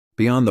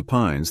Beyond the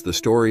Pines, the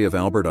story of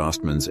Albert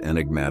Ostman's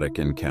enigmatic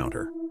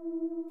encounter.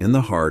 In the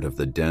heart of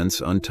the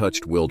dense,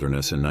 untouched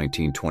wilderness in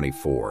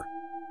 1924,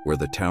 where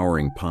the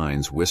towering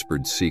pines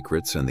whispered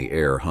secrets and the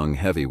air hung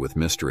heavy with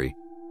mystery,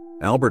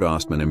 Albert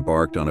Ostman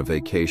embarked on a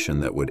vacation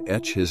that would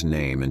etch his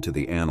name into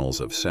the annals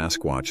of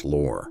Sasquatch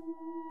lore.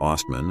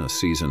 Ostman, a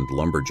seasoned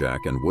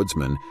lumberjack and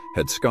woodsman,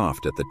 had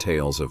scoffed at the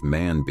tales of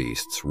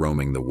man-beasts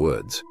roaming the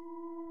woods.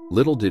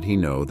 Little did he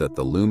know that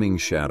the looming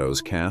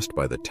shadows cast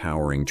by the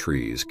towering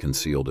trees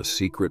concealed a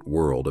secret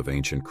world of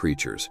ancient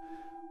creatures.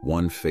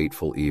 One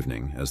fateful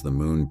evening, as the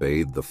moon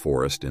bathed the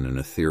forest in an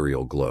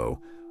ethereal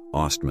glow,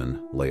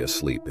 Ostman lay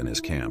asleep in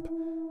his camp.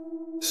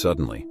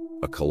 Suddenly,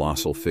 a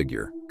colossal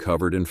figure,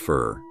 covered in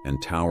fur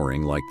and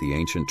towering like the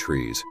ancient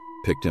trees,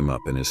 picked him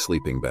up in his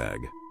sleeping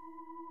bag.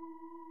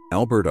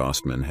 Albert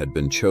Ostman had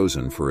been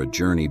chosen for a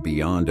journey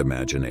beyond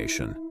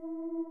imagination.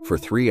 For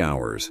 3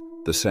 hours,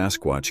 the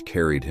Sasquatch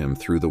carried him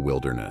through the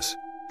wilderness,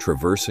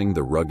 traversing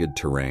the rugged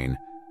terrain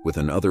with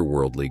an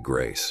otherworldly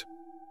grace.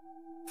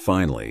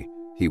 Finally,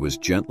 he was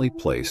gently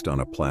placed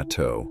on a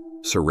plateau,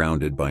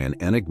 surrounded by an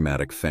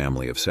enigmatic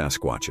family of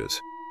Sasquatches.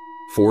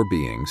 4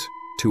 beings,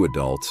 2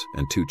 adults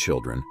and 2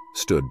 children,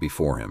 stood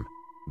before him,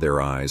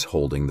 their eyes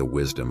holding the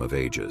wisdom of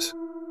ages.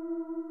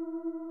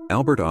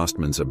 Albert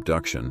Ostman's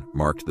abduction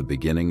marked the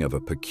beginning of a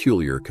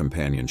peculiar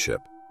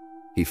companionship.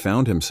 He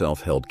found himself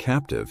held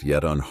captive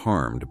yet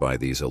unharmed by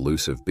these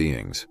elusive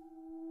beings.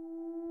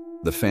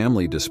 The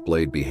family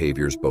displayed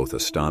behaviors both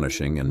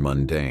astonishing and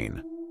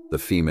mundane, the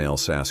female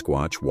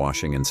Sasquatch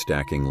washing and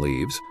stacking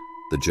leaves,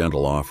 the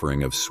gentle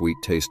offering of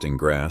sweet-tasting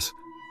grass,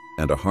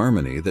 and a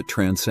harmony that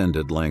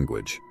transcended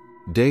language.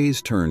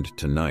 Days turned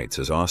to nights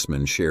as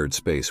Ostman shared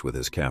space with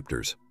his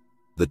captors.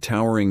 The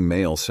towering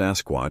male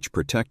Sasquatch,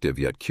 protective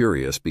yet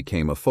curious,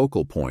 became a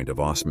focal point of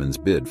Ostman's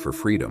bid for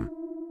freedom.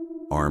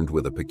 Armed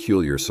with a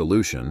peculiar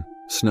solution,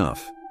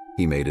 snuff,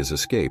 he made his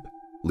escape,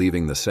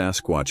 leaving the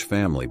Sasquatch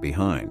family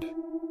behind.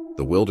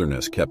 The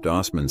wilderness kept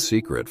Ostman's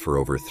secret for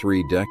over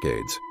 3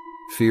 decades.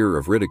 Fear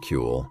of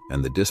ridicule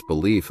and the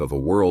disbelief of a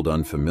world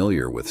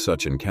unfamiliar with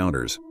such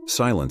encounters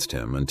silenced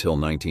him until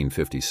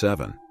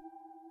 1957.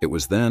 It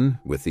was then,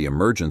 with the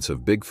emergence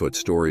of Bigfoot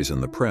stories in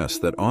the press,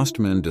 that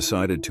Ostman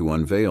decided to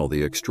unveil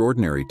the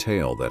extraordinary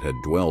tale that had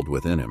dwelled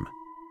within him.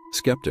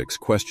 Skeptics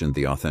questioned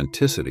the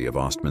authenticity of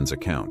Ostman's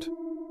account.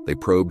 They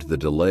probed the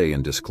delay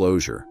in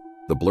disclosure,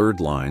 the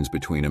blurred lines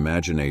between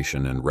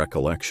imagination and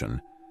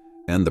recollection,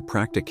 and the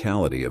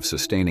practicality of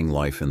sustaining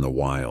life in the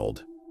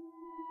wild.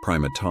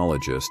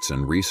 Primatologists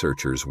and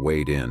researchers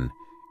weighed in,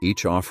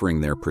 each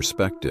offering their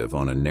perspective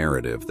on a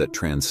narrative that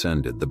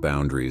transcended the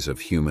boundaries of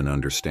human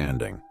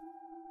understanding.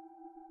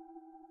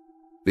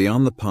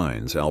 Beyond the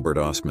Pines, Albert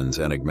Ostman's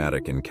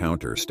enigmatic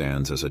encounter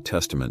stands as a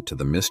testament to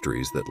the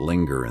mysteries that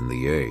linger in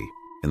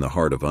the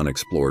heart of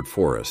unexplored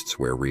forests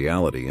where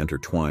reality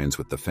intertwines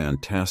with the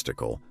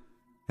fantastical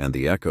and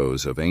the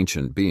echoes of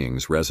ancient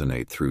beings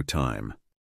resonate through time.